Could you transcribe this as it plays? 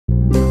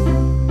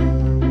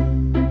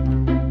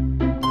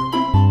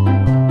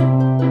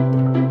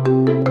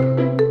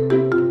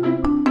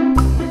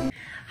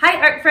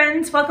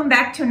friends, welcome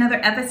back to another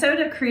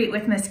episode of Create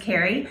with Miss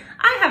Carrie.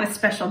 I have a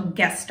special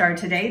guest star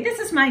today. This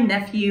is my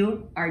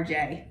nephew,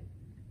 RJ.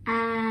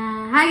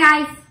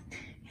 Hi guys.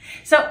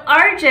 So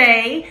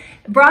RJ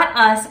brought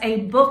us a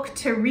book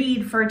to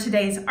read for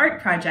today's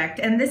art project,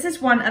 and this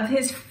is one of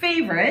his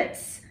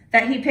favorites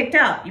that he picked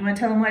out. You want to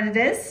tell him what it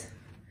is?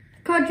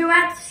 Called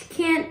Giraffes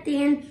Can't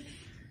Dance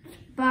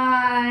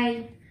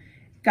by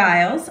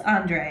Giles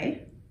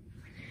Andreae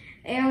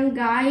and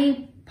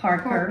Guy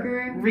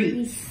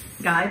Parker-Rees.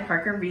 Guy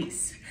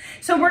Parker-Rees.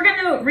 So we're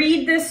going to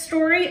read this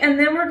story, and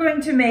then we're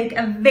going to make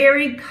a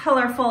very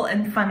colorful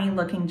and funny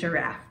looking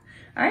giraffe.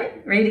 All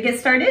right, ready to get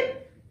started?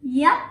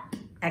 Yep.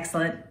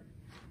 Excellent.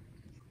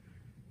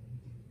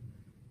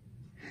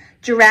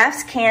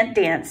 Giraffes Can't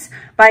Dance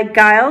by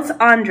Giles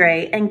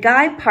Andreae and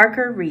Guy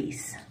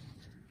Parker-Rees.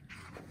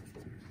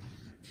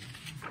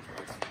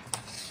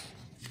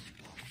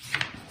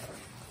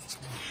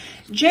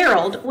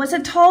 Gerald was a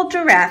tall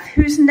giraffe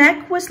whose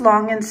neck was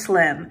long and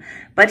slim,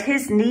 but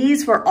his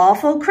knees were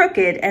awful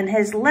crooked and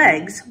his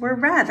legs were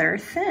rather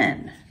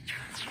thin.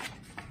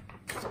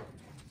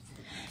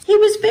 He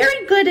was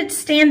very good at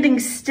standing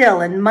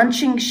still and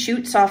munching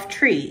shoots off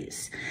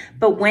trees,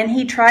 but when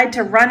he tried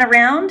to run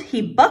around,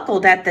 he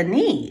buckled at the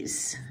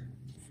knees.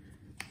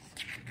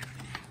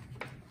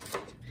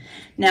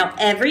 Now,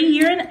 every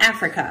year in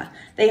Africa,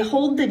 they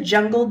hold the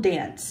jungle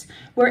dance,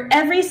 where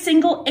every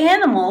single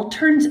animal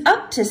turns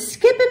up to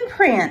skip and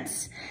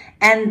prance.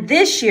 And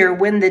this year,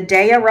 when the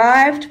day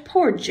arrived,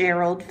 poor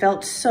Gerald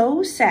felt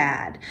so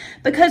sad,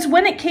 because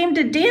when it came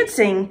to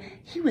dancing,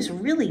 he was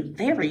really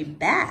very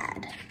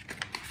bad.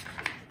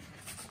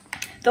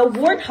 The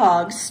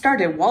warthogs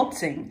started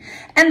waltzing,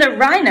 and the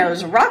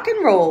rhinos rock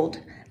and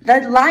rolled.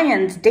 The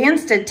lions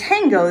danced a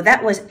tango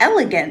that was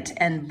elegant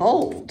and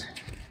bold.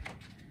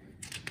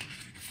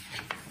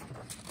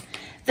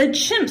 The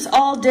chimps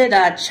all did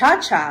a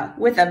cha-cha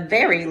with a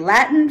very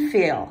Latin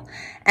feel,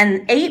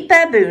 and 8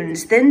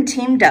 baboons then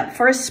teamed up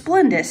for a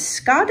splendid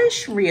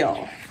Scottish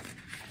reel.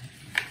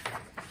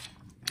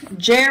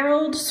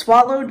 Gerald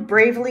swallowed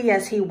bravely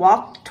as he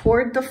walked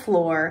toward the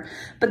floor,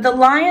 but the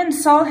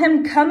lions saw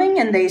him coming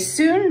and they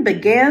soon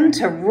began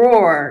to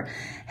roar.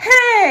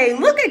 "Hey,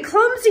 look at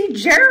clumsy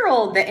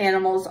Gerald," the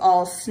animals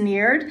all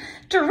sneered.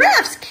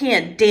 "Giraffes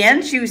can't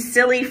dance, you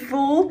silly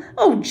fool.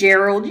 Oh,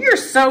 Gerald, you're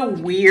so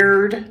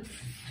weird."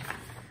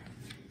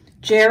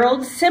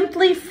 Gerald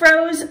simply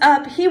froze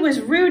up. He was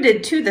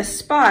rooted to the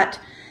spot.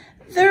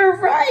 "They're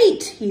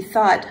right," he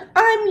thought.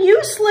 "I'm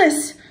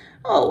useless.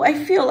 Oh, I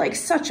feel like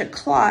such a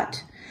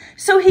clot."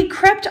 So he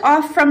crept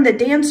off from the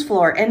dance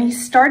floor and he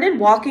started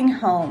walking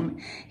home.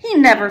 He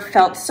never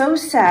felt so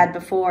sad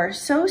before,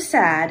 so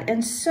sad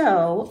and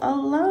so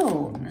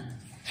alone.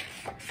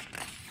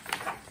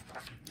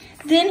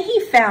 Then he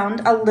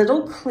found a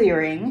little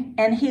clearing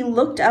and he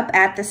looked up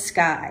at the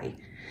sky.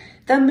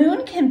 "The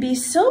moon can be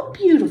so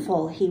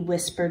beautiful," he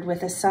whispered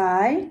with a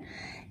sigh.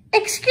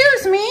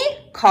 "Excuse me,"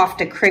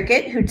 coughed a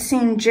cricket who'd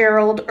seen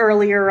Gerald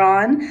earlier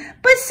on,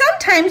 "but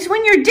sometimes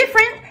when you're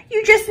different,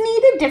 you just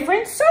need a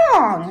different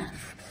song."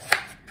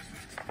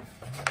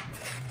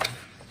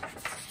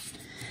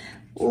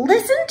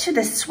 "Listen to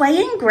the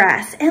swaying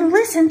grass and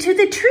listen to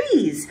the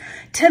trees.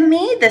 To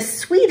me, the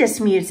sweetest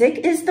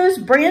music is those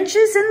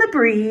branches in the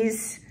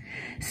breeze.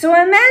 So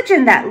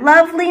imagine that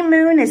lovely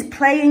moon is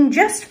playing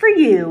just for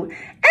you.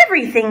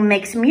 Everything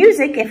makes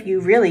music if you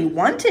really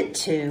want it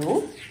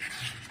to."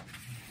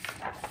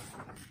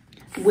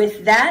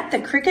 With that, the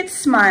cricket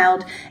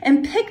smiled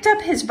and picked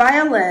up his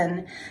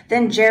violin.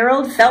 Then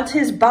Gerald felt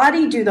his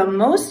body do the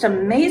most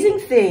amazing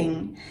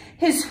thing.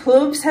 His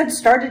hooves had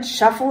started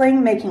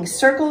shuffling, making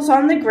circles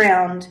on the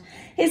ground.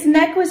 His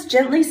neck was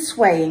gently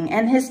swaying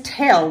and his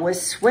tail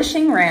was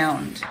swishing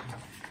round.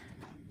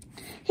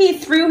 He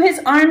threw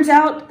his arms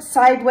out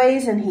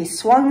sideways and he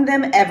swung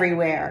them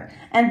everywhere.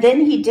 And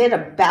then he did a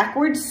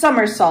backward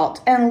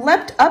somersault and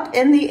leapt up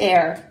in the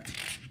air.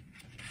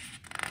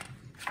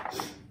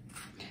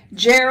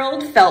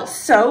 Gerald felt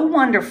so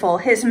wonderful,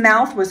 his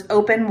mouth was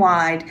open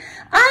wide.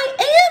 "I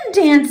am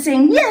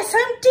dancing! Yes,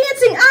 I'm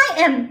dancing!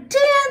 I am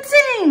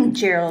dancing!"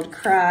 Gerald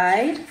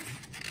cried.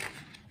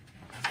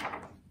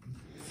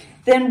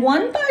 Then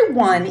one by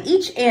one,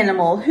 each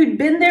animal who'd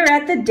been there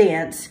at the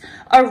dance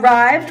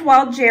arrived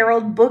while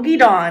Gerald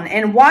boogied on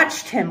and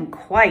watched him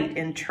quite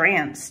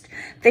entranced.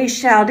 They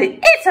shouted,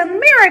 "It's a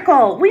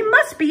miracle! We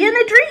must be in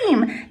a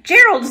dream!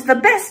 Gerald's the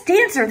best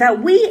dancer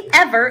that we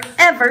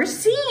ever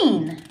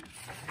seen!"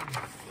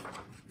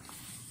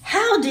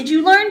 "How did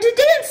you learn to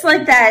dance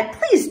like that?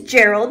 Please,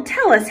 Gerald,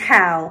 tell us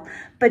how."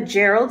 But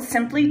Gerald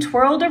simply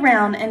twirled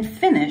around and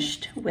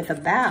finished with a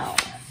bow.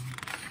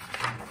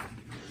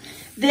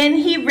 Then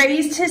he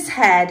raised his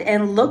head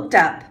and looked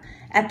up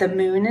at the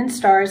moon and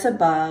stars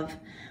above.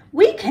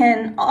 "We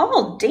can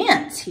all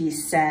dance," he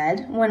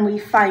said, "when we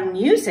find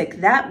music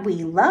that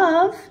we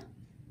love."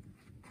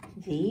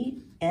 The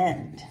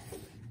end.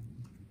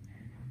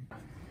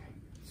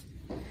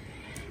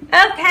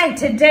 Okay,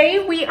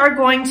 today we are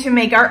going to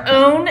make our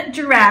own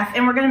giraffe,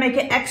 and we're going to make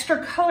it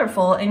extra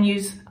colorful and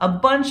use a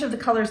bunch of the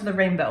colors of the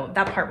rainbow.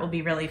 That part will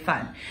be really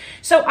fun.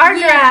 So our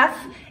giraffe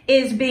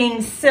is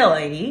being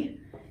silly,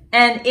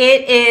 and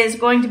it is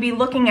going to be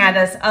looking at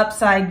us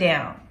upside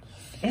down.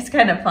 It's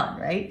kind of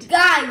fun, right?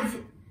 Guys.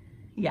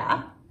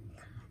 Yeah?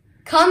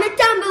 Comment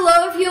down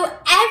below if you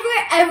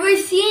ever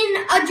seen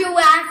a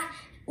giraffe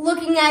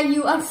looking at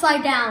you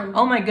upside down.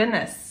 Oh my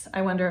goodness.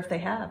 I wonder if they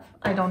have.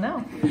 I don't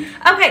know.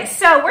 Okay,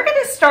 so we're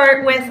going to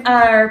start with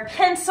our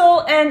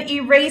pencil and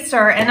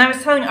eraser. And I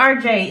was telling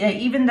RJ that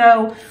even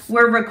though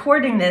we're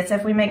recording this,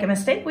 if we make a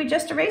mistake, we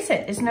just erase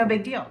it. It's no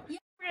big deal.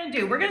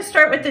 We're going to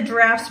start with the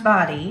giraffe's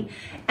body,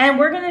 and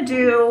we're going to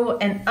do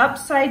an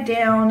upside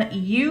down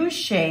U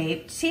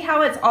shape. See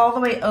how it's all the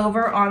way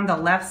over on the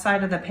left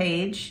side of the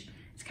page?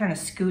 It's kind of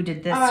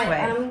scooted this way.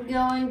 I'm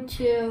going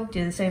to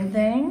do the same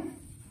thing.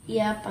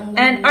 Yep.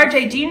 And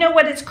RJ, do you know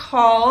what it's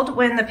called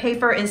when the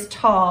paper is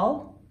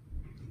tall?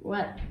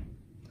 What?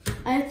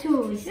 I have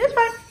to erase. It's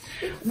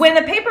fine. When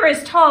the paper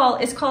is tall,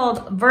 it's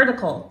called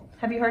vertical.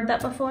 Have you heard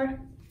that before?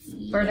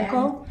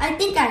 Vertical? I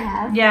think I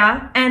have.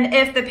 Yeah, and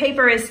if the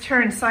paper is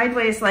turned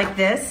sideways like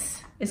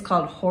this, it's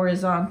called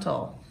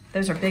horizontal.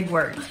 Those are big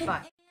words.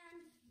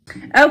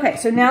 Okay,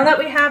 so now that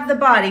we have the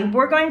body,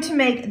 we're going to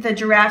make the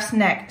giraffe's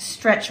neck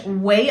stretch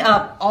way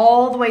up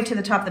all the way to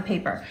the top of the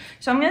paper.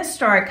 So I'm going to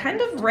start kind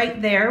of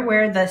right there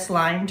where this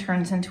line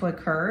turns into a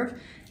curve.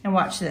 And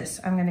watch this.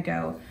 I'm going to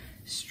go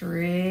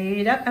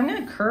straight up. I'm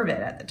going to curve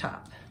it at the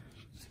top.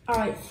 All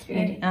right,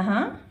 straight.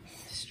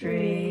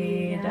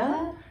 Straight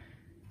up.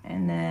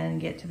 And then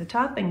get to the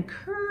top and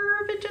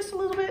curve it just a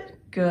little bit.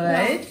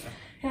 Good.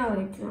 No,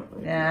 it's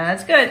not.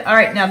 That's good. All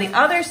right, now the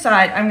other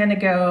side, I'm going to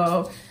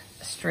go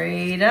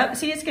straight up.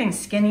 See, it's getting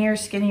skinnier,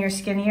 skinnier,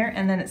 skinnier,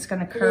 and then it's going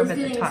to curve at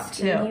the top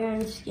too. Skinnier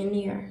and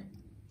skinnier.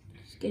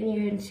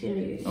 Skinnier and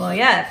skinnier. Well,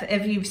 yeah,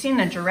 if you've seen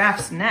a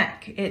giraffe's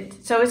neck,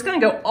 so it's going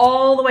to go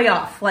all the way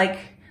off, like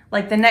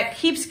the neck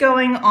keeps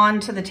going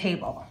onto the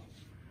table.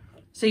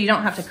 So you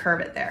don't have to curve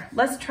it there.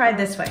 Let's try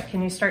this way.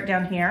 Can you start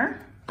down here?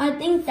 I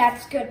think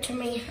that's good to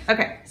me.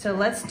 Okay, so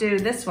let's do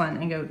this one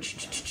and go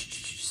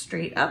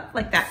straight up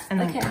like that, and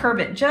then curve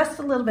it just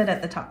a little bit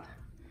at the top.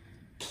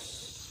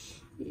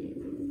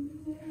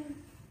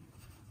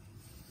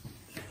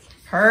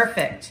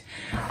 Perfect.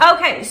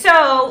 Okay,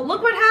 so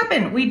look what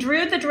happened. We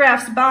drew the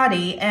giraffe's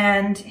body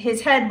and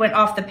his head went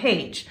off the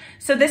page.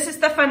 So this is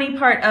the funny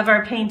part of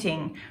our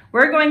painting.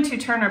 We're going to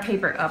turn our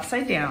paper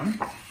upside down.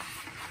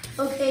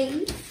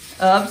 Okay.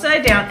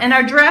 Upside down, and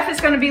our giraffe is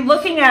going to be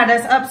looking at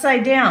us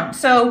upside down.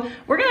 So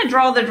we're going to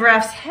draw the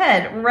giraffe's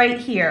head right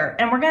here,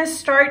 and we're going to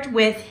start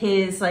with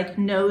his like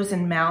nose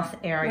and mouth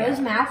area. Nose,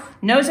 mouth.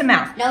 Nose and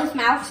mouth. Nose,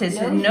 mouth. His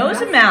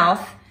nose and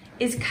mouth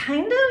is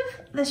kind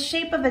of the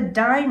shape of a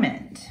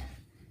diamond,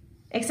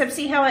 except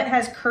see how it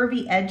has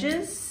curvy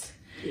edges?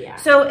 Yeah.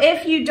 So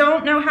if you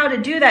don't know how to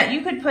do that,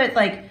 you could put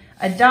like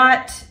a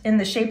dot in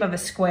the shape of a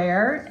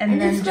square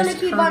and then just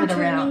curve it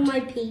around. Keep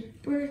on turning my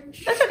paper.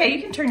 That's okay. You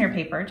can turn your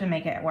paper to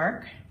make it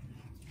work.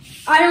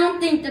 I don't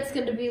think that's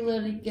going to be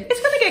really good.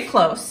 It's going to get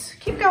close.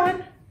 Keep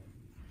going.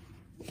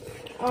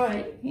 All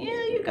right.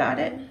 Yeah, you got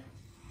it.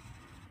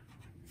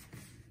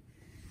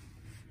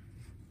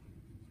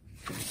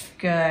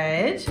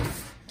 Good.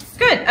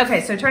 Good.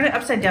 Okay, so turn it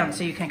upside down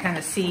so you can kind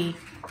of see.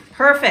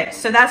 Perfect.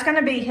 So that's going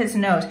to be his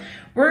nose.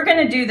 We're going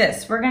to do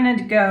this. We're going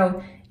to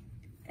go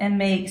and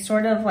make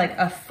sort of like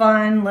a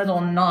fun little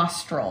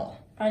nostril.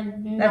 A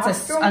nostril?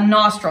 That's a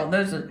nostril.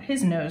 Those are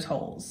his nose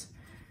holes.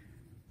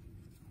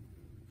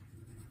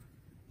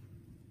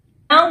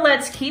 Now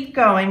let's keep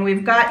going.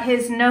 We've got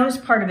his nose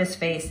part of his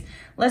face.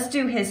 Let's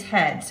do his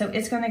head. So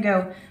it's going to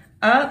go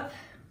up,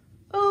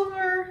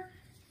 over,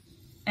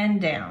 and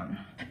down.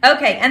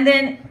 Okay, and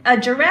then a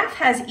giraffe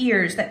has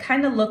ears that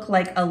kind of look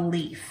like a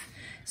leaf.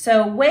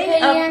 So way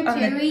up Aunt on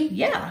Terry,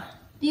 yeah.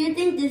 Do you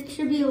think this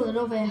should be a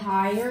little bit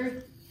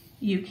higher?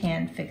 You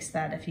can fix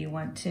that if you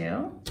want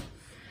to.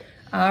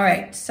 All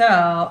right,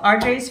 so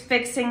RJ's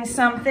fixing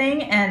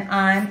something and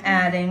I'm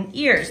adding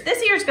ears.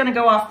 This ear is going to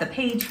go off the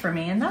page for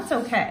me, and that's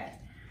okay.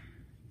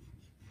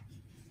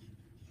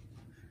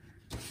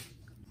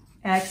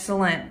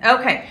 Excellent.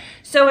 Okay,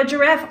 so a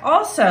giraffe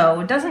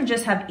also doesn't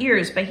just have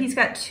ears, but he's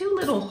got two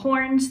little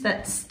horns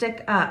that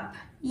stick up,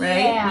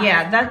 right?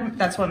 Yeah,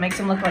 that's what makes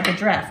him look like a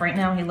giraffe. Right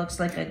now he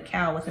looks like a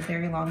cow with a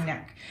very long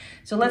neck.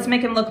 So let's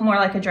make him look more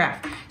like a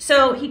giraffe.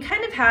 So he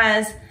kind of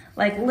has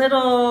like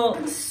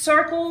little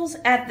circles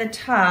at the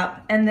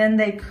top, and then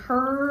they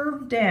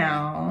curve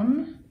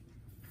down.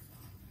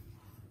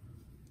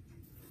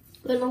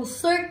 Little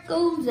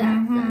circles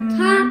at the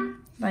top.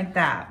 Like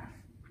that.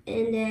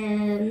 And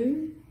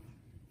then,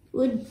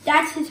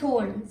 that's his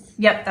horns.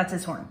 Yep, that's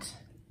his horns.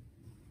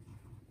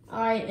 All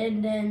right,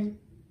 and then.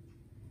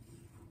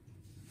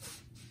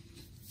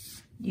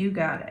 You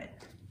got it.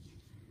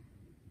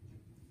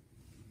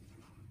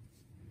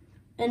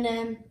 And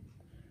then.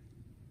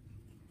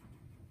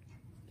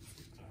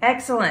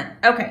 Excellent.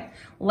 Okay,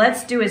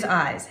 let's do his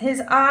eyes.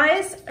 His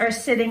eyes are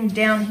sitting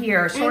down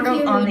here, sort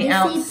of on the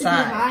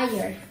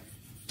outside.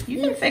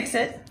 You can fix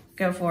it.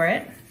 Go for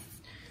it.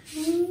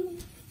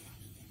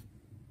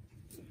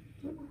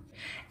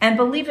 And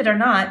believe it or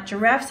not,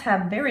 giraffes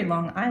have very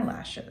long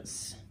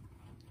eyelashes.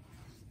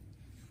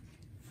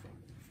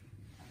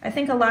 I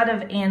think a lot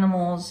of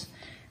animals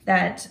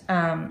that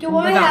do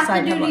I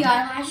have to do the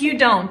eyelashes? You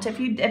don't. If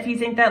you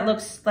think that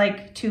looks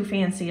like too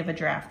fancy of a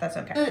giraffe, that's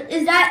okay.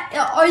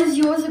 Is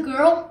yours a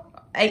girl?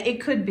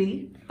 It could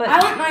be, but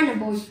I want mine a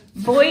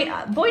boy.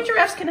 Boy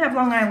giraffes can have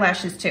long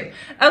eyelashes too.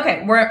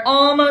 Okay, we're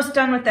almost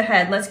done with the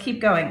head. Let's keep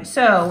going.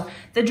 So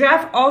the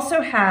giraffe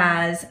also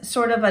has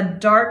sort of a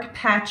dark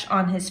patch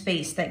on his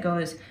face that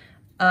goes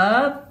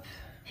up.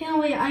 Hey,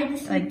 wait, I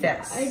just like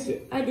this.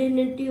 I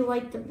didn't do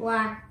like the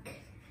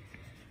black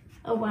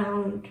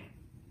around.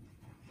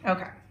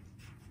 Okay.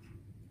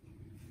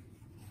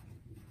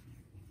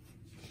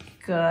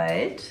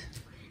 Good.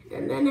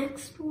 And the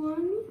next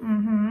one.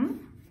 Mm-hmm.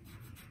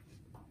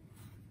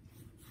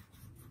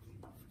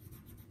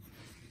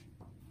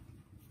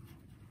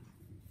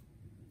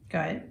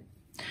 Good.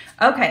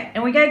 Okay,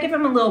 and we gotta give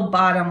him a little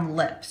bottom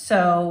lip.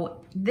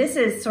 So this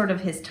is sort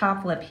of his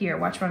top lip here.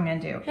 Watch what I'm gonna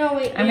do. No,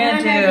 wait, I'm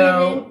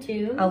gonna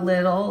do a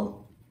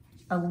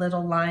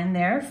little line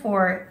there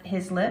for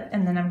his lip,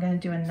 and then I'm gonna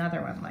do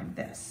another one like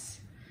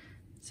this.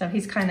 So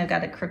he's kind of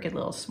got a crooked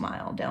little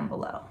smile down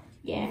below.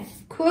 Yes,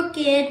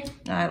 crooked.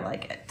 I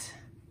like it.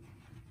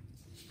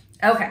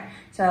 Okay,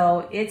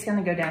 so it's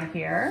gonna go down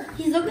here.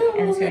 He's looking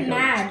a little bit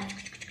mad.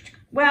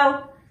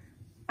 Well,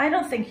 I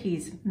don't think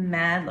he's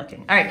mad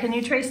looking. All right, can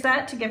you trace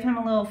that to give him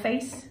a little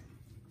face?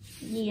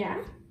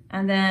 Yeah.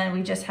 And then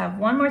we just have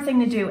one more thing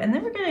to do, and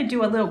then we're gonna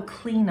do a little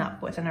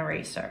cleanup with an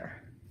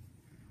eraser.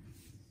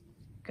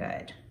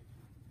 Good.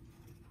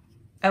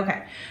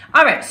 Okay,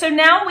 all right, so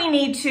now we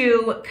need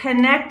to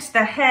connect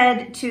the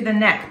head to the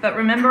neck, but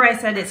remember I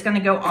said it's gonna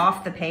go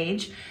off the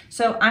page.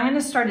 So I'm gonna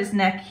start his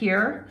neck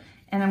here,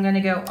 and I'm gonna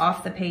go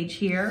off the page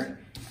here,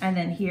 and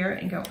then here,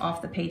 and go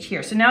off the page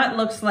here. So now it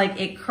looks like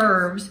it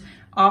curves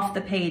off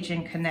the page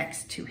and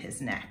connects to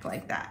his neck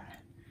like that.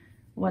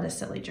 What a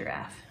silly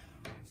giraffe.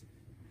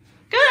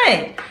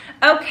 Good.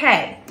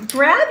 Okay,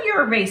 grab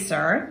your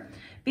eraser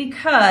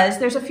because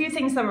there's a few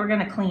things that we're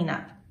gonna clean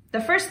up.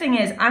 The first thing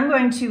is I'm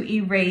going to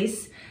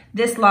erase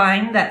this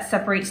line that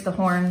separates the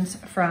horns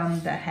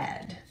from the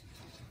head.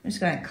 I'm just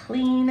gonna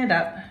clean it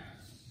up.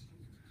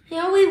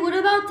 Yeah, wait, what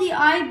about the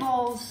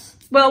eyeballs?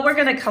 Well, we're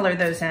gonna color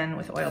those in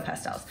with oil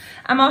pastels.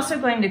 I'm also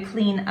going to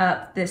clean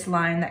up this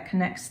line that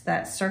connects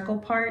that circle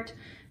part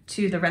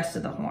to the rest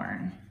of the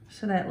horn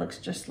so that it looks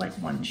just like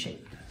one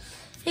shape.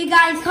 Hey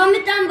guys,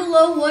 comment down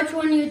below which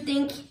one you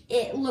think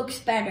it looks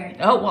better.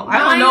 Oh, well, I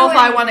don't know if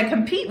I want to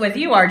compete with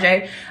you,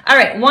 RJ. All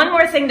right, one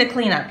more thing to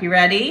clean up. You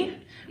ready?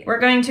 Yeah. We're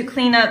going to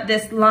clean up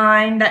this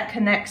line that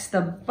connects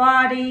the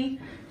body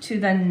to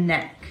the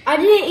neck. I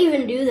didn't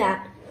even do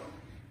that.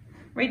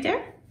 Right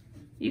there?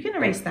 You can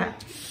erase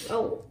that.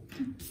 Oh,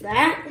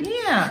 that?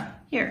 Yeah.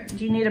 Here,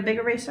 do you need a big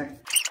eraser?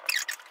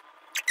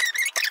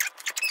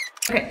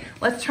 Okay,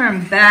 let's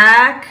turn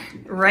back,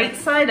 right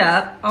side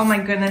up. Oh my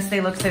goodness,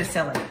 they look so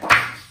silly.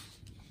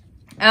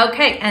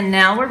 Okay, and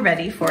now we're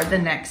ready for the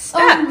next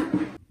step.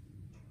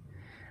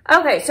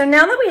 Okay, so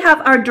now that we have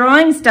our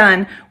drawings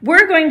done,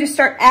 we're going to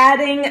start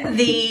adding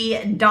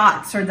the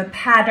dots or the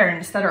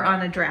patterns that are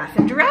on a giraffe.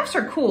 And giraffes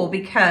are cool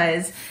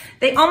because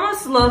they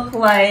almost look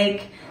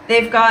like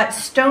they've got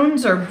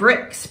stones or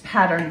bricks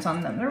patterns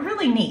on them. They're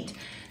really neat.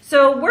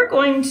 So we're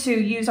going to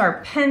use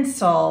our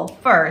pencil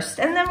first,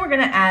 and then we're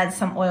gonna add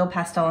some oil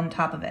pastel on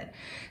top of it.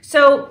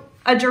 So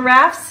a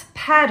giraffe's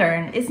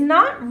pattern is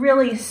not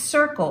really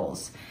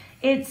circles.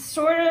 It's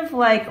sort of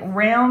like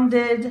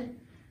rounded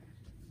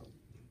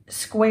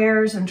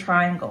squares and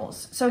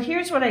triangles. So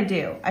here's what I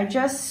do. I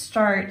just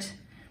start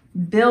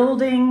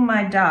building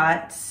my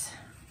dots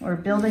or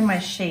building my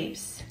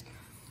shapes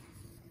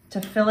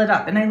to fill it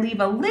up. And I leave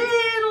a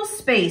little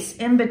space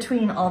in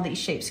between all these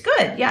shapes.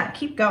 Good, yeah,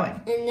 keep going.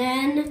 And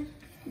then,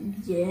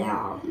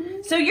 yeah.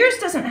 So yours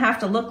doesn't have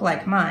to look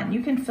like mine.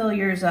 You can fill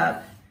yours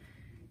up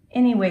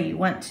any way you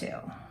want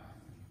to.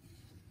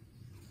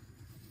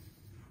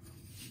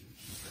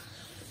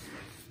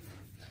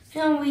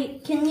 Now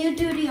wait, can you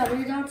do the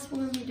other dots?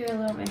 Will you do a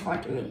little bit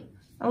hard to me?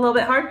 A little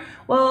bit hard?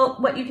 Well,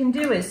 what you can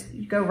do is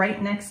you go right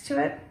next to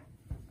it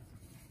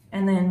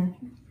and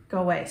then go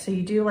away. So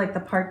you do like the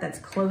part that's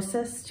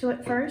closest to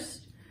it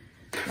first,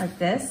 like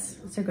this.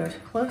 So go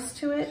close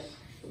to it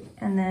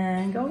and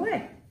then go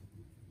away.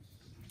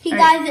 Hey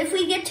guys, if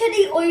we get to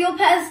the oil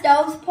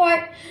pastels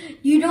part,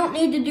 you don't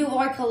need to do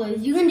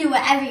watercolors. You can do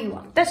whatever you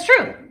want. That's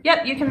true.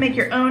 Yep, you can make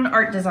your own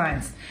art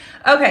designs.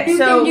 Okay, you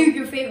so can do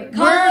your favorite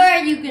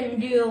color. You can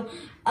do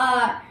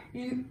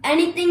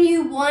anything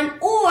you want,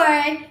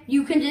 or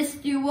you can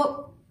just do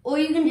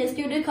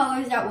the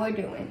colors that we're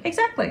doing.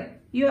 Exactly.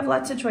 You have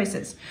lots of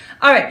choices.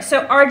 All right,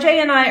 so RJ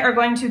and I are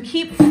going to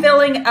keep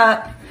filling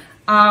up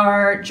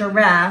our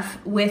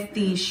giraffe with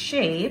these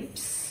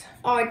shapes.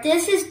 All right,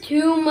 this is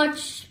too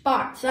much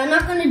spots. So I'm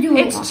not going to do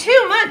it. It's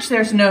too much.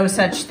 There's no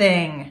such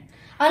thing.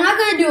 I'm not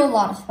going to do a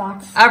lot of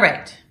spots. All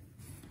right.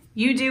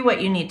 You do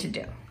what you need to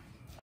do.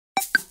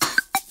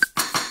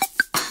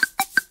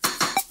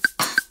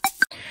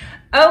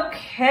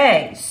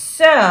 Okay,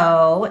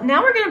 so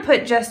now we're gonna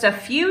put just a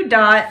few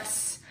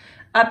dots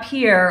up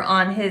here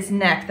on his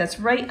neck that's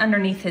right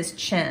underneath his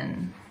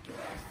chin.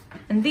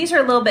 And these are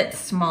a little bit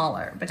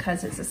smaller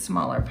because it's a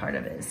smaller part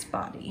of his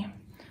body.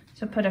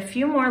 So put a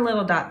few more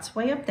little dots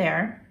way up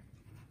there.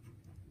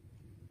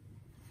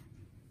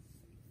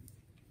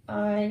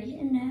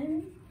 And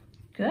then...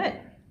 Good.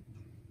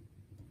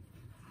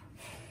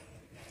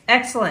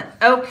 Excellent.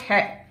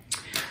 Okay.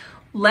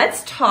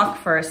 Let's talk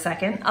for a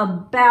second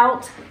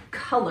about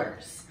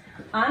colors.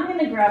 I'm going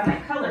to grab my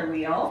color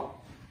wheel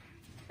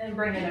and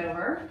bring it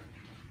over.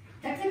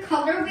 That's a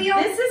color wheel?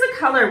 This is a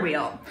color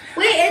wheel.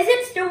 Wait, is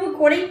it still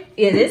recording?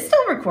 It is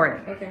still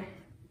recording. Okay.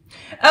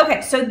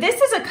 Okay, so this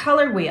is a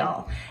color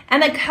wheel,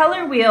 and a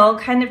color wheel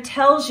kind of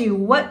tells you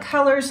what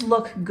colors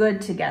look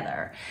good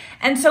together.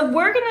 And so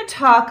we're going to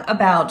talk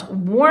about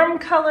warm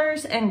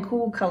colors and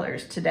cool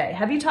colors today.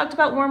 Have you talked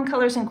about warm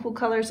colors and cool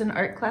colors in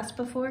art class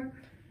before?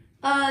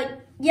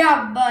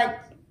 Yeah,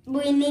 but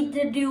we need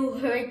to do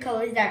her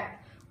colors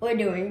that we're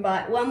doing.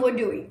 But when we're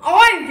doing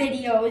our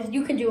videos,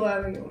 you can do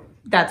whatever you want.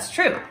 That's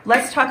true.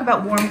 Let's talk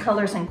about warm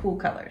colors and cool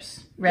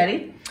colors.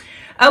 Ready?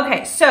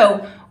 Okay,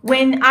 so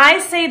when I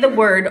say the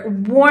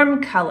word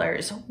warm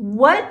colors,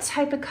 what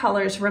type of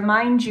colors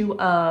remind you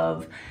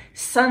of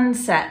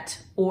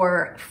sunset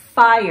or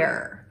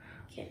fire?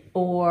 Okay.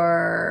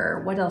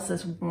 Or what else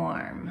is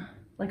warm?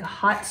 Like a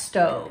hot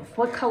stove.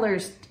 What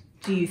colors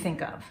do you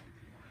think of?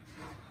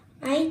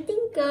 I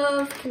think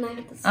of, can I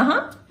have this?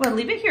 Well,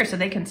 leave it here so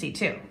they can see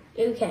too.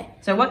 Okay.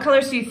 So what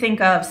colors do you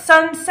think of?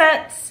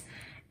 Sunsets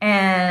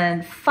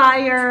and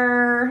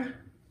fire.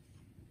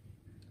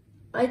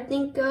 I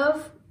think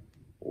of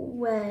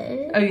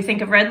red. Oh, you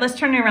think of red? Let's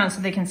turn it around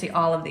so they can see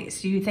all of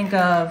these. Do you think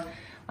of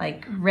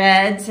like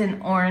reds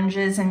and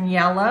oranges and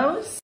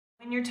yellows?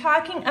 When you're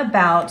talking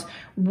about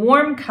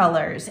warm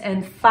colors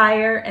and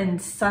fire and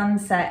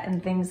sunset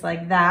and things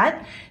like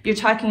that, you're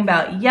talking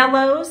about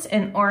yellows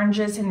and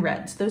oranges and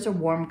reds. Those are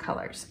warm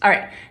colors. All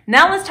right,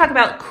 now let's talk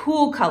about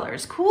cool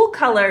colors. Cool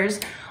colors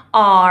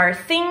are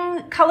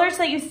colors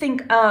that you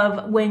think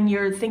of when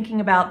you're thinking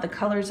about the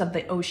colors of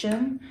the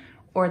ocean,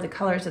 or the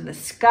colors of the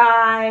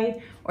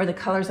sky, or the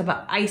colors of an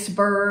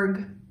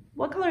iceberg.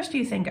 What colors do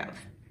you think of?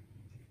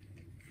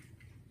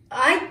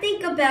 I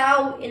think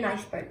about an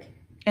iceberg.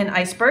 An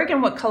iceberg,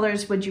 and what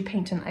colors would you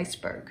paint an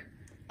iceberg?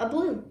 A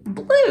blue.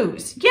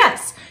 Blues,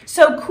 yes.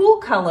 So cool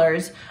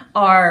colors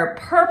are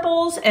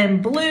purples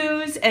and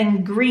blues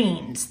and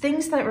greens,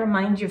 things that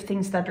remind you of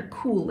things that are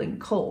cool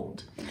and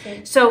cold.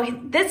 Okay. So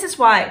this is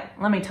why,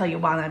 let me tell you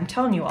why I'm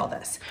telling you all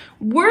this.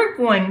 We're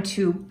going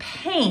to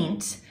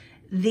paint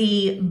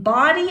the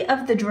body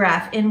of the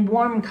giraffe in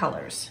warm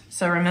colors.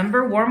 So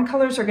remember, warm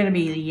colors are going to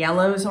be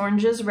yellows,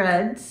 oranges,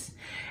 reds,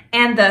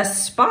 and the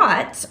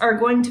spots are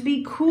going to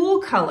be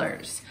cool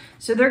colors.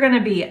 So they're going to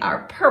be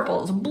our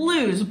purples,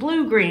 blues,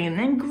 blue-green,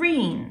 and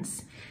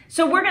greens.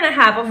 So we're going to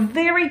have a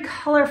very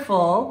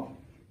colorful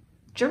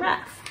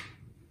giraffe.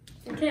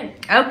 Okay.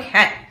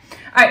 Okay.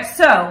 All right,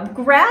 so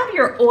grab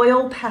your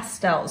oil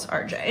pastels,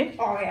 RJ.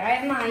 Oh, yeah, I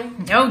have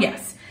mine. Oh,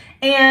 yes.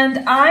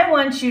 And I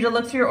want you to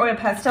look through your oil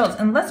pastels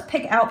and let's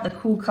pick out the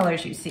cool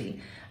colors you see.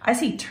 I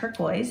see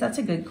turquoise. That's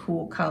a good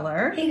cool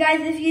color. Hey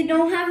guys, if you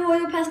don't have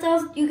oil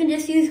pastels, you can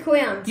just use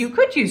crayons. You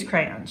could use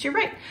crayons. You're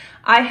right.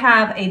 I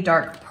have a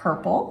dark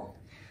purple.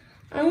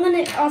 I'm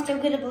going to also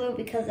get a blue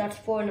because that's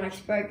for an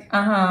iceberg.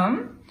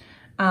 I've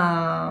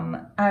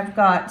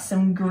got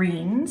some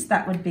greens.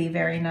 That would be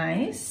very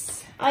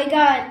nice. I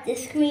got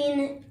this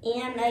green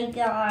and I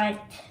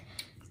got,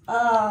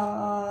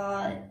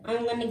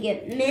 I'm going to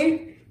get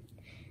mint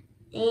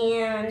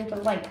and the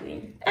light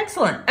green.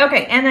 Excellent.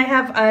 Okay, and I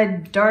have a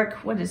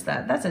dark, what is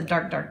that? That's a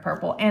dark, dark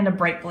purple and a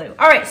bright blue.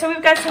 All right, so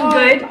we've got some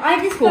good,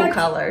 cool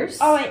colors.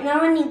 All right,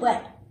 now I need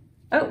wet.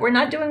 Oh, we're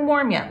not doing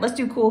warm yet. Let's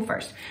do cool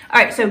first.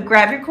 All right, so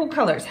grab your cool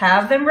colors.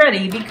 Have them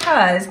ready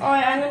because all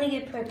right, I'm going to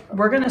get purple.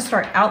 We're going to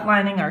start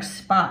outlining our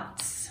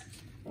spots.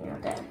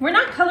 Okay. We're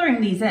not coloring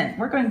these in.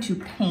 We're going to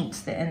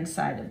paint the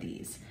inside of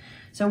these.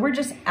 So we're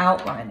just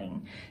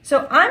outlining.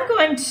 So I'm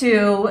going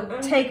to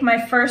take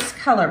my first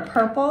color,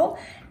 purple,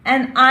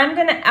 and I'm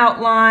going to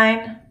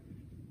outline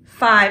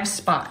 5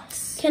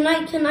 spots. Can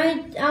I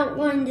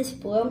outline this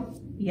blue?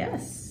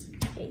 Yes.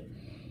 Okay.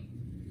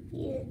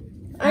 Yeah.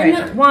 All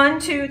right, 1,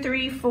 2,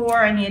 3, 4.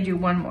 I need to do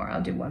one more.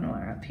 I'll do one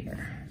more up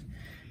here.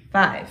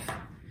 5.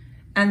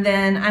 And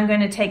then I'm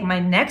going to take my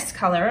next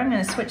color. I'm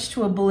going to switch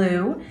to a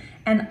blue,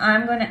 and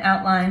I'm going to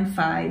outline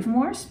 5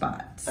 more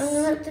spots. I'm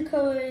going to have to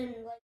color in.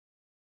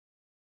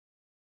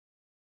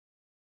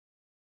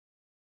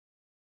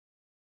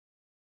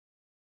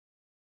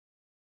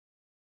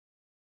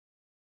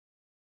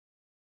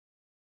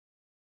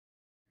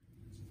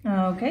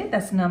 Okay,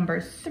 that's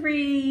number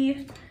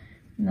 3,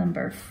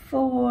 number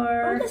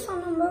 4. I'm just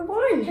on number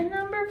 1. And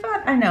number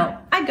 5. I know,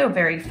 I go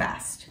very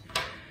fast.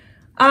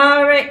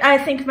 All right, I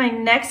think my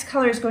next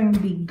color is going to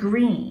be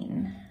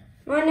green.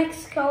 My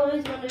next color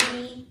is going to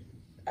be,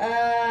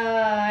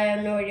 I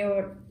have no idea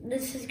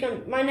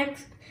what, my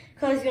next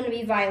color is going to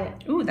be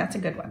violet. Ooh, that's a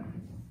good one.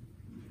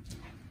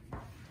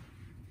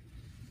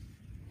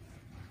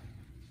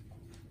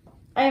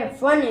 I have a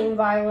friend named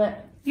Violet.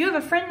 You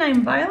have a friend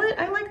named Violet?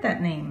 I like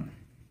that name.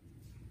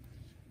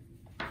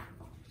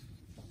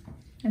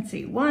 Let's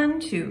see,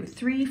 1, 2,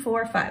 3,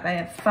 4, 5. I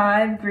have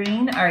 5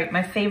 green. All right,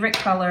 my favorite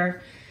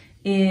color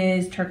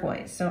is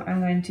turquoise. So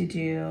I'm going to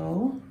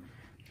do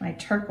my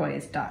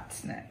turquoise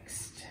dots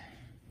next.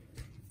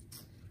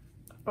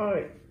 All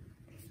right.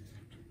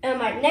 And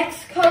my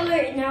next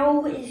color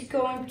now is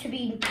going to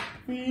be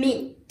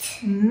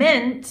mint.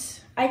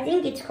 Mint? I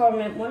think it's called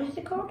mint. What is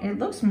it called? It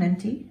looks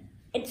minty.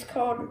 It's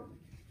called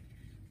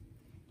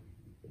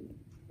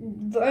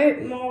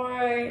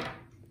more,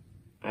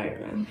 I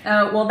don't know.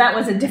 Oh, well, that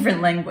was a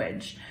different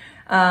language.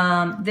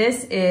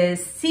 This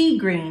is sea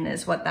green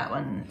is what that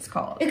one is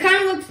called. It kind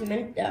of looks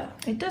mint though.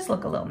 It does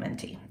look a little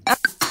minty.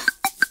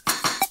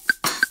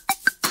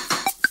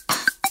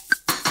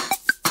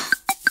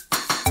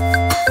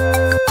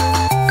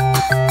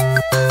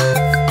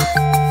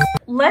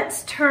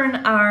 Let's turn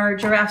our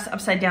giraffes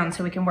upside down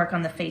so we can work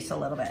on the face a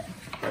little bit.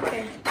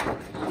 Okay.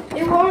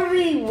 They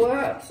already were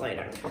upside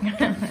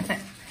down.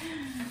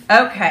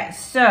 Okay,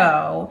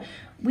 so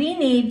we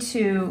need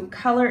to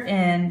color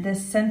in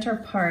this center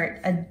part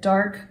a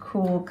dark,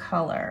 cool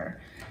color.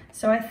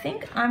 So I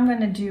think I'm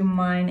gonna do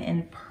mine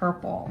in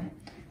purple.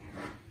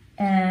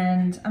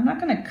 And I'm not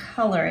gonna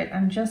color it,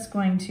 I'm just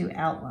going to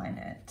outline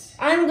it.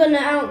 I'm gonna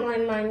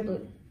outline mine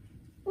blue.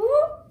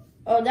 Ooh.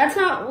 Oh, that's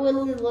not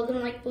really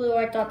looking like blue.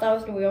 I thought that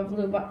was the real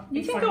blue, but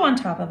You can go on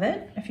top of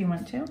it if you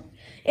want to.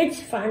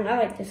 It's fine. I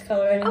like this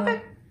color anyway.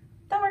 Okay,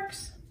 that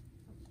works.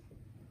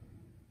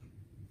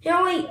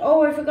 Yeah, wait.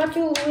 Oh, I forgot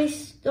to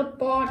erase the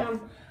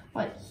bottom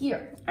right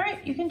here. All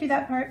right, you can do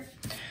that part.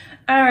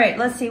 All right,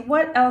 let's see.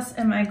 What else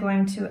am I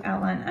going to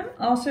outline? I'm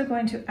also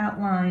going to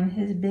outline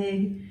his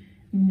big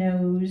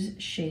nose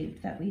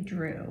shape that we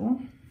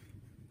drew.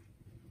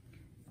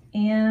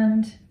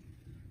 And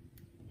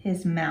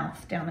his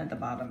mouth down at the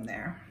bottom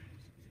there.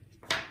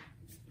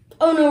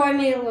 Oh no, I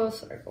made a little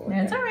circle.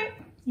 That's all right.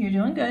 You're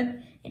doing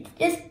good. It's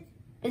just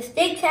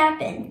mistakes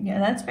happen. Yeah,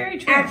 that's very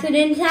true.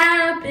 Accidents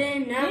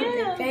happen.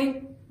 Yeah,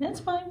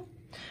 that's fine.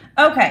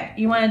 Okay,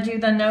 you want to do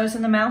the nose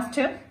and the mouth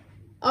too?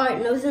 All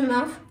right, nose and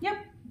mouth. Yep,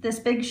 this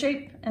big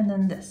shape and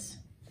then this.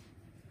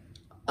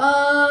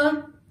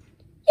 Yeah,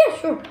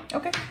 sure.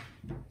 Okay.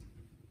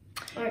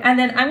 Right. And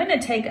then I'm going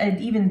to take an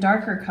even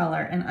darker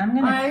color and I'm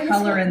going to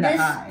color in the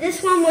eyes.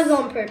 This one was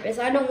on purpose.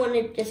 I don't want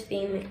it just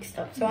being mixed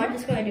up. So I'm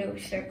just going to do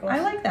circles.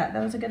 I like that.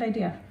 That was a good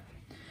idea.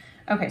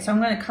 Okay, so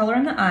I'm going to color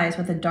in the eyes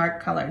with a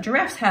dark color.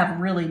 Giraffes have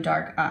really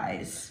dark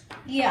eyes.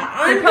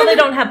 Yeah. They probably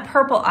don't have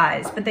purple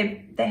eyes, but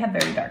they have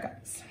very dark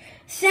eyes.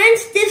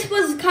 Since this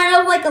was kind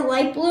of like a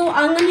light blue,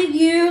 I'm going to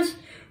use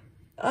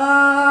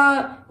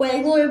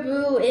regular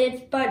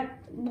blue. But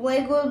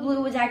regular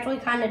blue is actually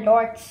kind of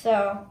dark,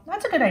 so.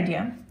 That's a good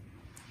idea.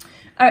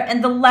 All right,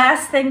 and the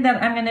last thing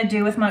that I'm going to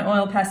do with my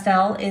oil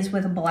pastel is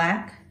with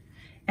black.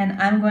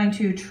 And I'm going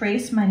to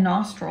trace my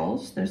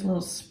nostrils. There's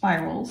little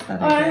spirals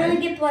that I did. I'm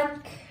going to get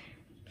black.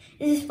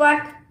 Is this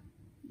black?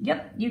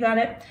 Yep, you got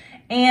it.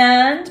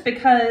 And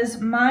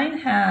because mine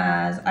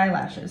has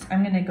eyelashes,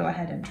 I'm going to go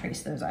ahead and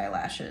trace those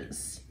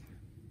eyelashes.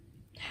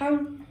 How,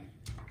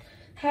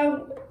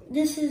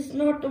 this is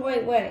not the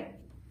right way.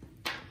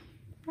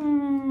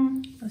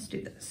 Let's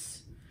do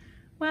this.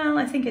 Well,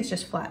 I think it's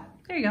just flat.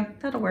 There you go,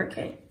 that'll work.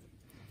 Okay.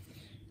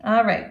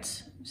 All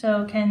right,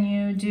 so can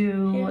you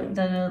do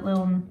the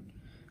little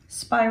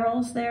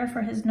spirals there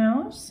for his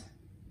nose?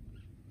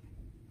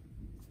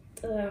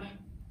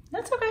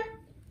 That's okay,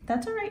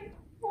 that's all right.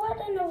 What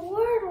in the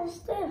world is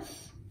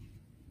this?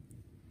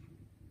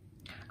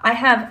 I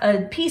have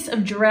a piece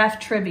of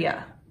giraffe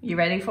trivia. You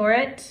ready for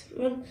it?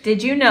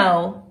 Did you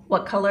know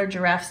what color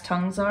giraffes'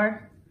 tongues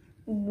are?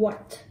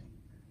 What?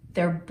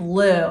 They're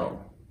blue.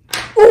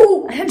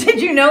 Ooh!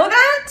 Did you know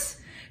that?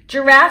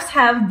 Giraffes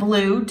have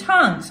blue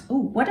tongues. Ooh,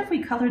 what if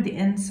we colored the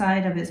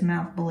inside of his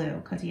mouth blue?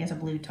 Because he has a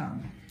blue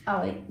tongue. Oh,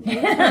 wait.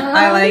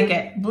 I like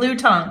it. Blue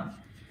tongue.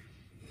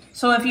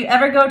 So if you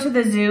ever go to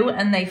the zoo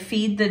and they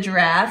feed the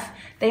giraffe,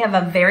 they have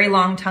a very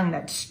long tongue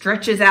that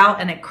stretches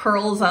out and it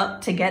curls up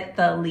to get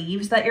the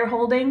leaves that you're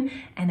holding,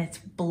 and it's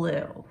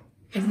blue.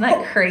 Isn't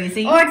that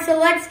crazy? All right, so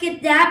let's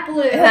get that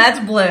blue. That's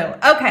blue.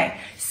 Okay,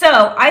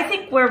 so I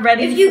think we're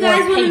ready for If you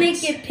guys want to paint.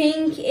 make it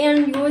pink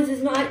and yours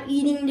is not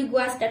eating the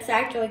grass, that's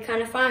actually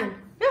kind of fine.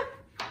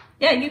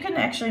 Yeah, you can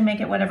actually make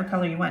it whatever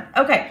color you want.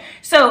 Okay,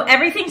 so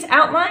everything's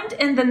outlined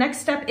and the next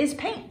step is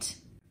paint.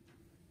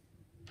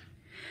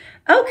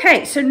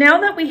 Okay, so now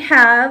that we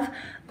have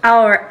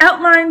our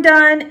outline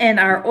done and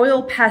our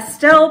oil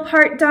pastel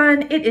part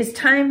done, it is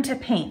time to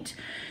paint.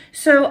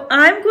 So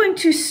I'm going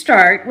to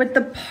start with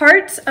the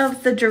parts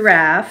of the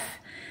giraffe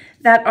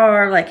that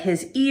are like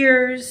his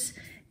ears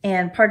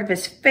and part of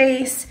his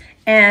face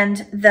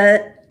and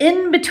the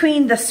in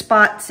between the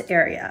spots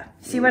area.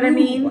 See what I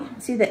mean?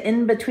 See the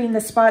in between the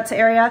spots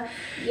area?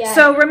 Yeah.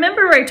 So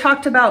remember I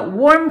talked about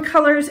warm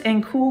colors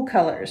and cool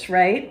colors,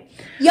 right?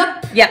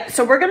 Yep. Yeah,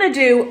 so we're gonna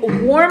do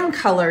warm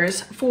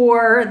colors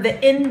for the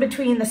in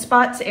between the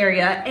spots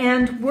area,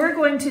 and we're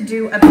going to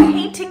do a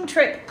painting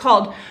trick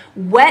called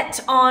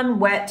wet on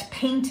wet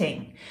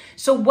painting.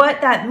 So what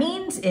that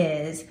means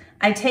is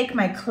I take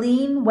my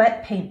clean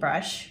wet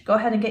paintbrush. Go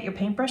ahead and get your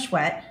paintbrush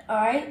wet. All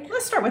right.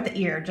 Let's start with the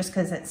ear just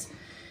because it's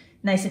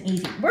nice and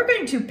easy. We're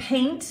going to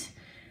paint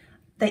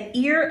the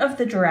ear of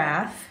the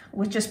giraffe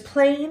with just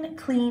plain,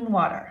 clean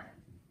water.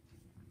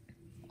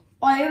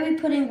 Why are we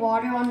putting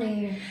water on the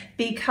ear?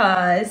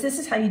 Because this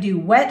is how you do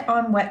wet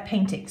on wet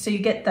painting. So you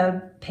get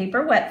the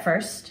paper wet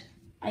first.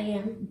 I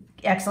am.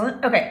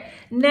 Excellent. Okay,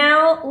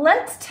 now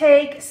let's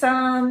take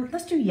some,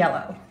 let's do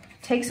yellow.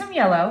 Take some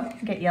yellow,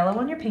 get yellow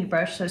on your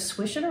paintbrush, so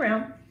swish it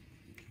around.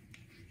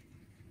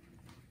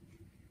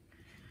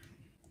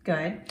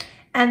 Good.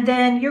 And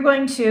then you're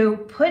going to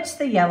put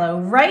the yellow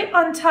right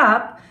on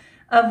top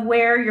of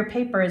where your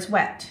paper is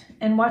wet,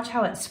 and watch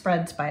how it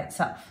spreads by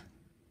itself.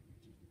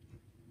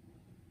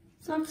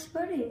 It's not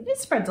spreading. It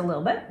spreads a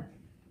little bit.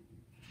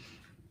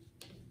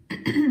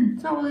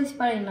 It's not really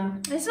spreading though.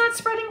 It's not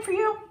spreading for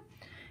you?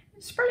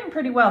 It's spreading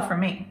pretty well for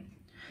me.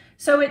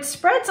 So it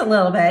spreads a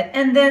little bit,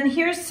 and then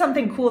here's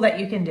something cool that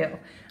you can do.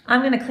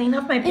 I'm gonna clean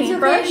off my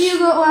paintbrush. It's okay if you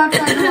go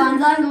outside the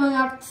lines. I'm going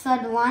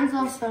outside the lines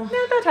also. No,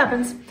 that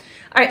happens.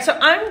 All right, so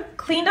I'm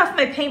cleaned off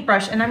my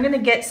paintbrush, and I'm gonna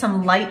get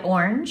some light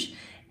orange,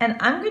 and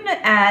I'm gonna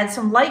add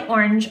some light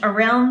orange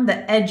around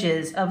the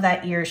edges of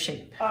that ear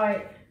shape. All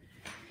right.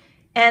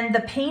 And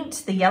the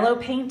paint, the yellow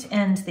paint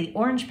and the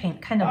orange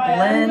paint kind of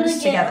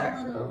blends together.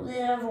 I'm gonna get a little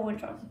bit of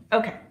orange on.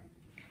 Okay.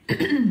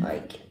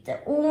 Like the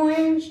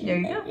orange. There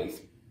you go.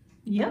 Just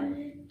Yep.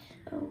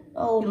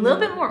 Oh, A little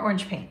bit more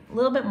orange paint, a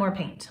little bit more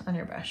paint on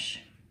your brush.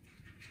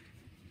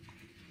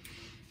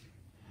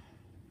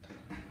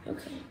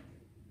 Okay.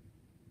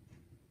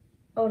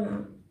 Oh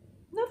no.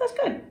 No, that's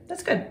good.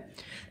 That's good.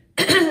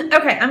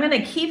 Okay, I'm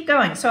gonna keep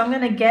going. So I'm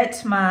gonna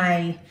get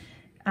my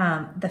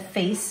the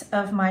face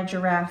of my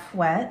giraffe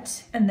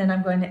wet, and then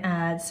I'm going to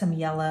add some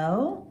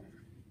yellow,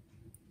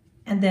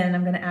 and then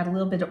I'm going to add a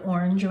little bit of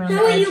orange around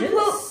the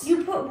edges.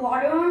 You put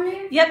water on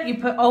there?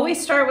 Yep,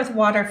 always start with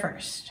water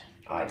first.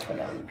 I put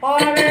on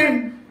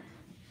water,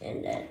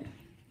 and then.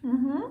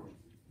 All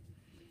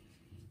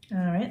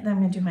right, then I'm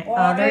going to do my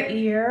Water, other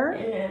ear,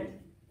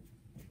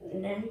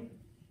 and then.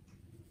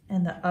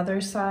 And the other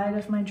side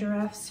of my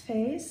giraffe's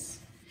face.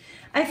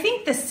 I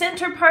think the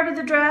center part of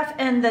the giraffe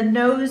and the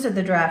nose of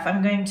the giraffe,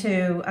 I'm going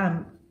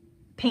to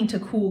paint a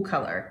cool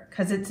color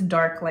because it's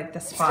dark like the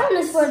spots. It's kind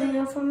of spreading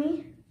out for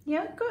me.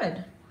 Yeah,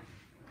 good.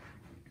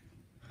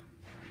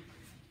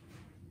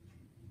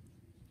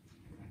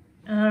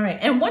 All right,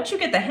 and once you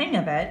get the hang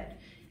of it,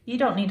 you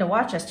don't need to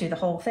watch us do the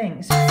whole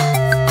thing.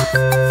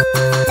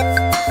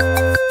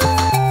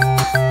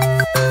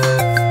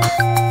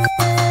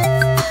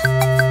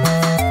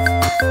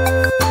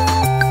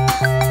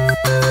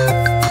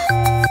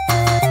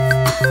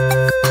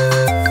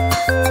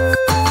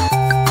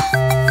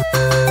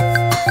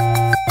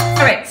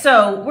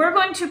 So we're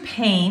going to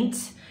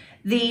paint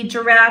the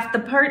giraffe, the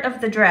part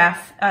of the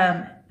giraffe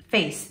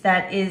face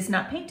that is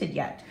not painted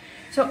yet.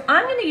 So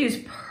I'm going to use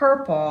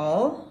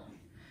purple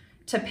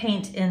to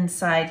paint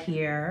inside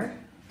here.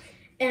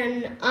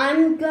 And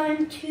I'm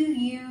going to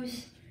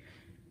use,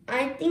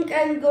 I think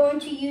I'm going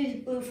to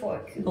use blue for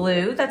it.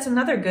 Blue, that's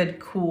another good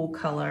cool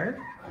color.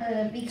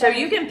 So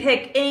you can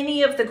pick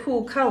any of the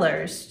cool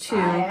colors to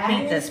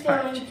paint this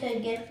part. I'm just going to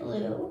get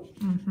blue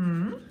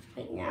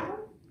right now.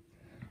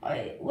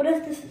 Alright, what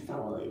if this is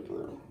not really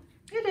blue?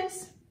 It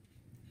is.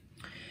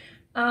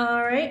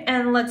 All right,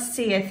 and let's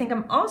see. I think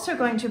I'm also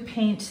going to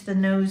paint the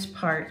nose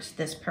part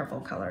this purple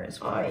color as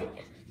well. Alright,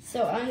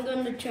 so I'm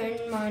going to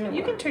turn mine around.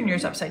 You can turn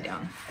yours upside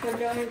down. How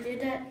do I do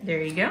that?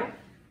 There you go.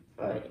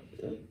 Alright,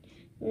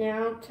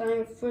 now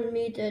time for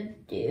me to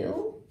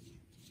do.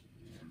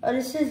 Oh,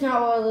 this is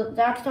not really,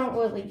 that's not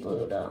really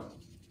blue though.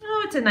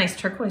 Oh, it's a nice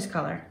turquoise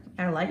color.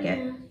 I like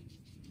it.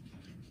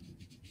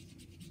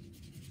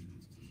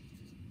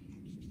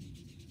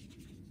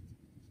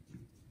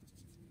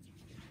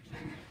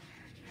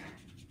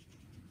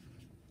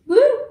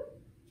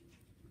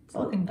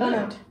 Looking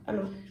good. I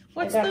know.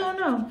 What's the oh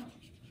no?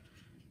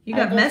 You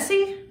got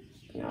messy?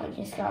 No, I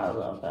just got a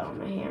little bit on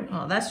my hand.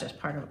 Oh, that's just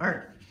part of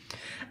art.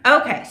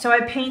 Okay, so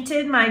I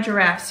painted my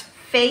giraffe's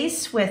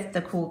face with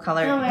the cool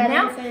color. No, I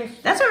didn't finish.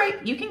 That's all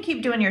right. You can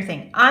keep doing your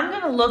thing. I'm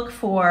going to look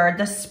for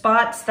the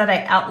spots that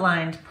I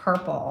outlined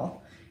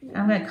purple.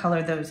 I'm going to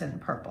color those in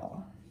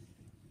purple.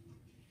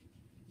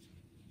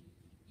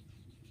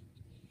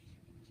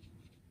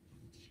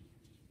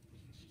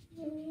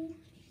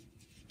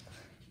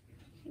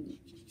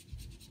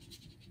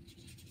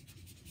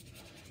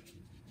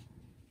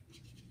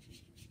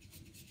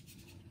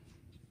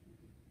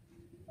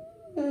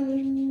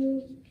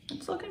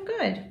 It's looking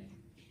good.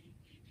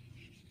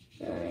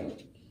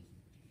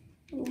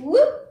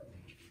 Whoop!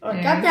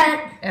 I got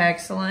that.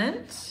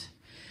 Excellent.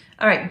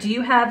 All right, do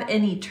you have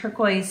any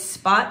turquoise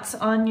spots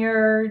on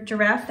your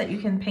giraffe that you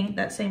can paint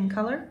that same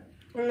color?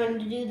 I'm going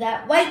to do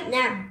that right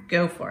now.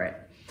 Go for it.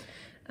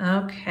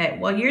 Okay,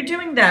 while you're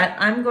doing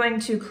that, I'm going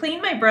to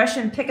clean my brush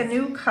and pick a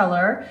new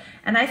color,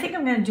 and I think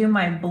I'm going to do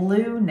my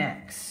blue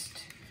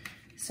next.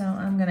 So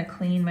I'm going to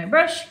clean my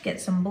brush, get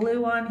some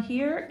blue on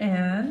here,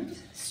 and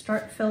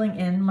start filling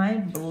in my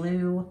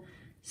blue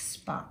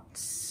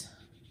spots.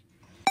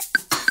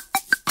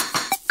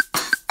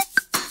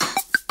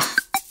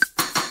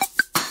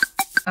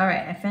 All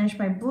right, I finished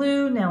my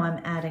blue. Now I'm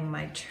adding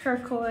my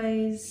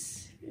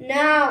turquoise.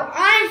 Now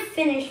I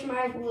finished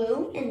my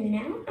blue, and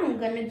now I'm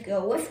gonna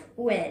go with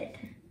red.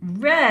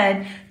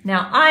 Red?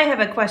 Now I have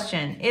a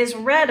question. Is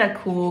red a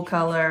cool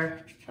color?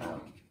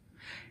 Oh.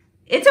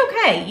 It's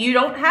okay. You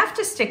don't have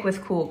to stick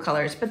with cool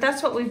colors, but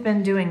that's what we've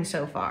been doing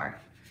so far.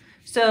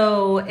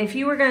 So if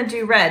you were gonna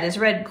do red, is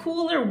red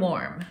cool or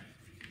warm?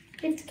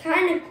 It's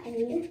kind of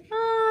cool.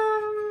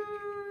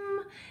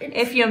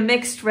 If you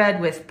mixed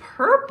red with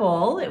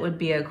purple, it would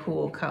be a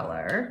cool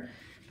color.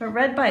 But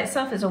red by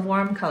itself is a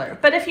warm color.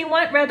 But if you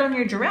want red on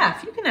your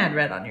giraffe, you can add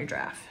red on your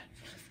giraffe.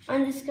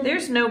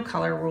 There's no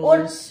color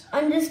rules.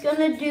 I'm just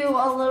gonna do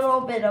a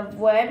little bit of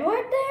red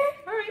right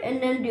there. All right.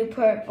 And then do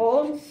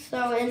purple.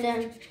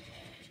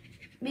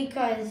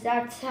 Because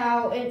that's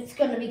how it's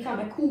gonna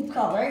become a cool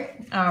color.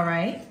 All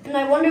right. And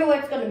I wonder what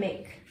it's gonna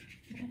make.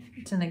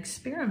 It's an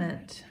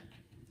experiment.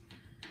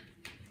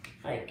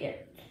 Like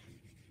it.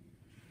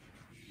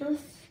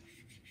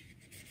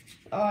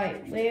 All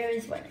right, where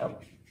is what? Oh,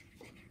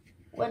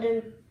 what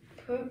in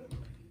purple?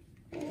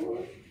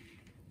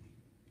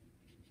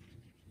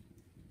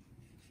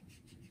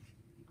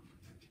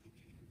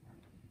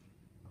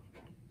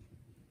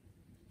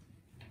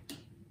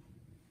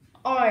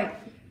 All right.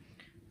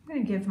 I'm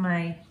gonna give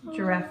my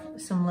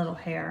giraffe some little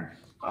hair.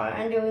 All right,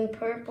 I'm doing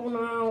purple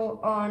now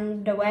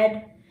on the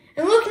red.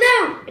 And look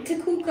now, it's a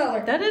cool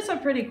color. That is a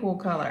pretty cool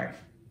color.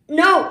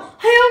 No,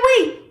 hey,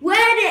 wait,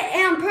 red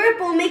and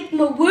purple make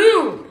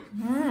maroon.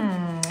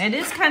 It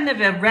is kind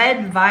of a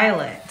red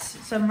violet.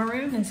 So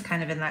maroon is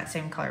kind of in that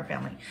same color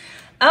family.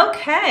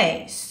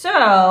 Okay,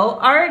 so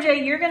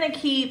RJ, you're gonna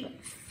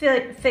keep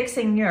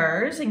fixing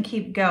yours and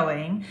keep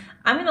going.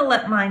 I'm gonna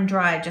let mine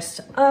dry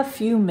just a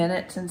few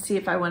minutes and see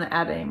if I wanna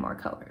add any more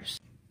colors.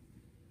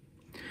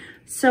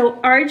 So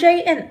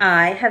RJ and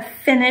I have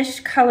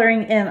finished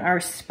coloring in our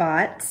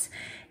spots.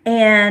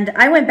 And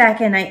I went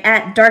back and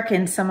I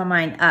darkened some of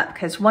mine up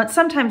because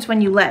sometimes when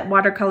you let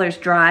watercolors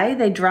dry,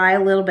 they dry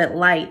a little bit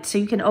light. So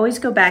you can always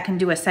go back and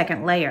do a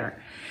second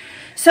layer.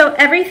 So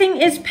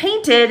everything is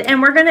painted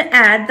and we're gonna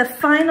add the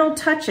final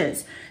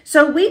touches.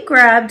 So we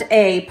grabbed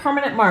a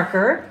permanent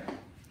marker,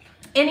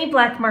 any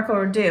black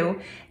marker will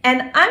do,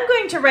 and I'm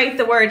going to write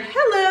the word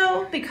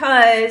hello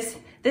because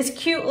this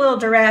cute little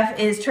giraffe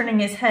is turning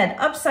his head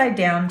upside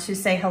down to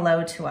say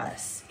hello to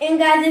us. And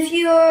guys, if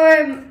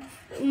you're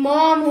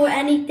Mom or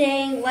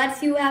anything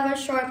lets you have a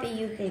Sharpie,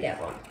 you can get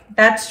one.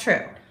 That's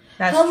true.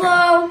 That's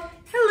hello. True.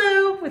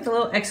 Hello with a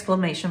little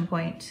exclamation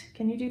point.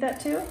 Can you do that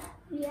too?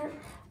 Yeah.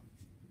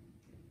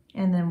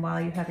 And then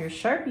while you have your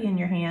Sharpie in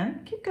your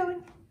hand, keep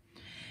going.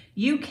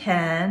 You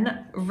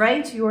can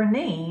write your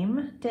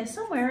name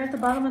somewhere at the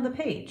bottom of the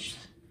page.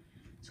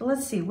 So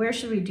let's see, where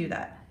should we do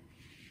that?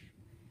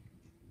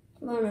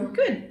 No.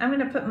 Good. I'm going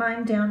to put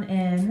mine down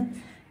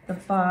in the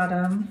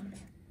bottom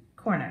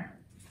corner.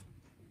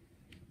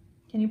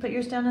 Can you put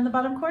yours down in the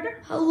bottom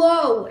corner?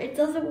 Hello. It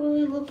doesn't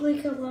really look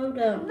like hello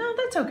though. No,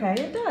 that's okay.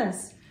 It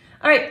does.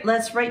 All right,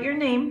 let's write your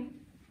name.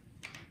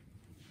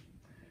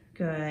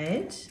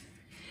 Good.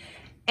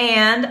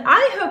 And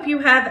I hope you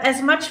have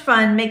as much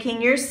fun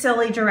making your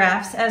silly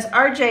giraffes as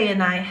RJ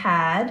and I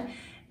had.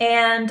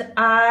 And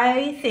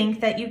I think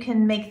that you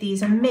can make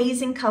these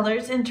amazing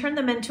colors and turn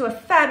them into a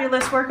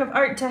fabulous work of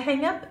art to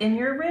hang up in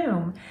your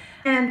room.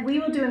 And we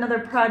will do another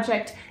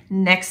project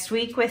next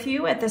week with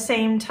you at the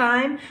same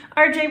time.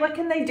 RJ, what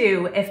can they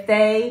do if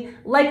they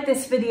like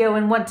this video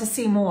and want to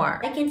see more?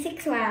 Like and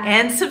subscribe.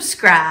 And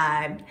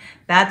subscribe.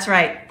 That's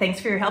right. Thanks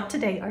for your help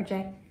today,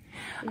 RJ.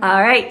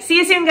 All right. See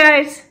you soon,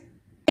 guys.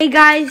 Hey,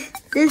 guys.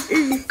 This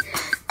is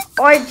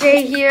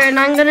RJ here, and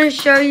I'm going to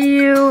show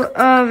you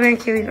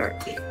Vancouver's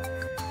art.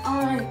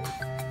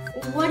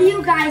 What do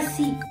you guys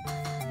see?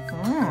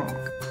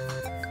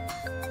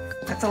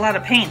 That's a lot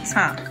of paints,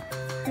 huh?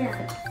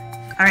 Yeah.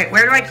 All right,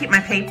 where do I keep my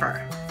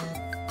paper?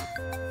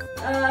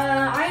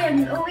 I have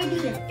no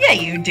idea. Yeah,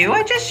 you do.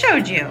 I just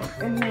showed you.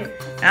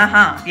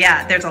 Uh-huh.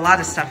 Yeah, there's a lot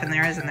of stuff in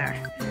there, isn't there?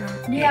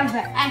 Do you have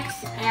an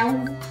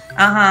XL?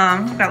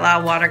 Uh-huh. Got a lot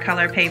of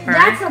watercolor paper.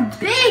 That's a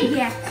big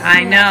XL.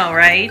 I know,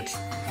 right?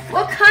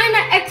 What kind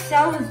of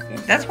XL is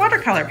this? That's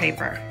watercolor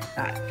paper.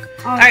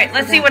 All right,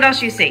 let's see what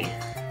else you see.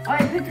 All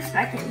right, put this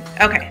back in.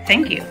 Okay,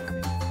 thank you.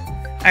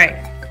 All right,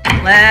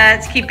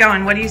 let's keep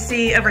going. What do you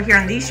see over here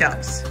on these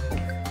shelves?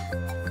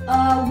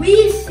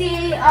 We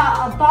see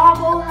a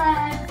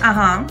bobblehead.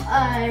 Uh-huh.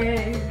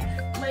 A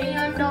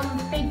random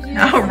figure.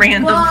 A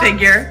random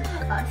figure.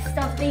 A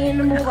stuffed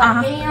animal,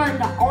 a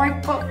hand, an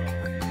art book,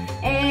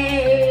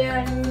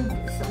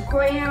 and some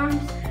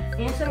crayons,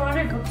 and some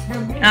other books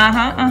down there.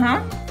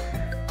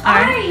 All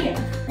right.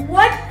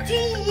 What do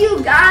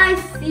you guys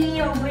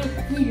see over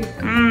here?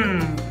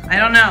 I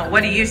don't know.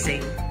 What do you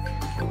see?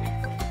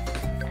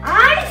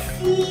 I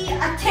see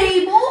a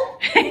table.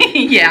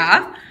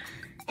 Yeah.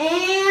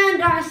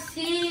 And I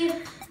see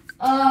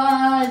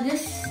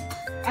this,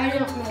 I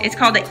don't know. It's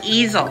called an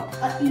easel.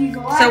 An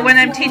easel. So when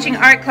I'm teaching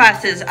art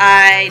classes,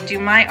 I do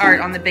my art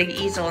on the big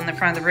easel in the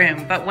front of the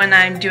room. But when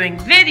I'm doing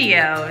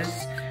videos,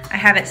 I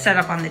have it set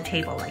up on the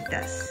table like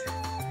this.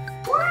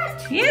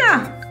 What?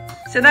 Yeah.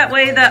 So that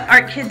way the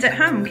art kids at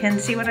home can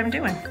see what I'm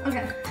doing.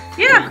 Okay.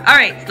 Yeah. All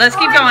right. Let's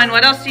keep going.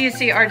 What else do you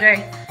see,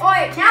 RJ? All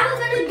right. Now we're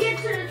gonna get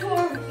to the tour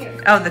over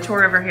here. Oh, the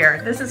tour over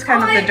here. This is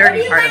kind of the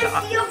dirty part of the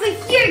office. What do you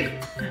guys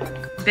see over here?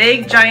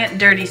 Big, giant,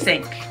 dirty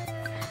sink.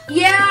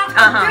 Yeah,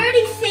 a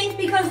dirty sink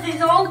because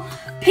there's all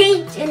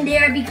paint in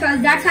there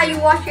because that's how you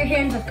wash your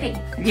hands with paint.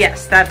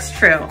 Yes, that's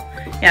true.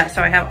 Yeah,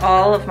 so I have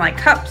all of my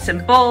cups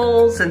and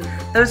bowls, and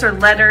those are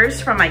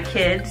letters from my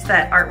kids,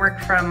 that artwork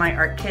from my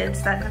art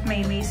kids that have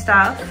made me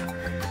stuff.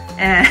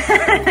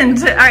 And,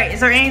 all right,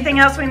 is there anything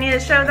else we need to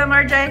show them,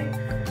 RJ?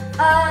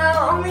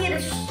 Only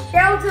the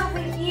shelves over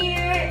here,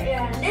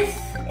 and this,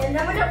 and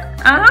that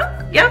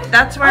one. Yep,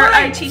 that's where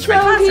I teach my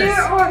classes. Here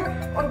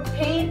are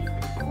paint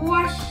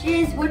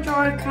brushes, which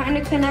are kind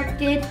of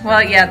connected.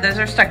 Well, yeah, those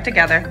are stuck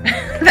together.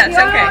 That's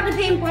here okay. Here are the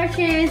paint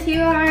brushes,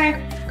 here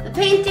are the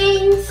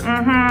paintings.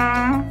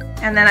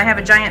 And then I have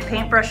a giant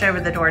paintbrush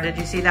over the door. Did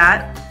you see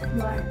that?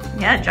 What?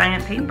 Yeah,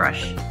 giant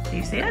paintbrush. Do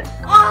you see it?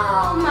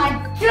 Oh my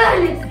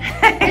goodness!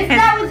 If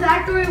that was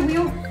actually a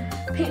real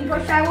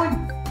paintbrush, I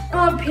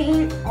would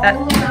paint all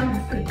around the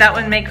face. That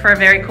would make for a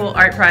very cool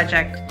art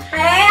project.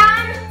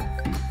 And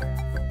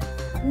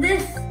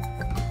this.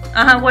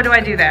 What do I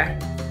do there?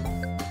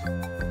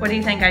 What do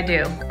you think I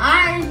do?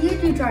 You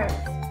do try this.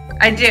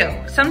 I do.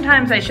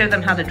 Sometimes I show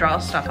them how to draw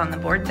stuff on the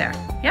board there.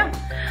 Yeah.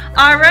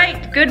 All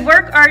right. Good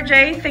work,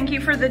 RJ. Thank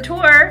you for the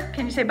tour.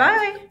 Can you say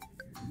bye?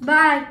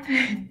 Bye.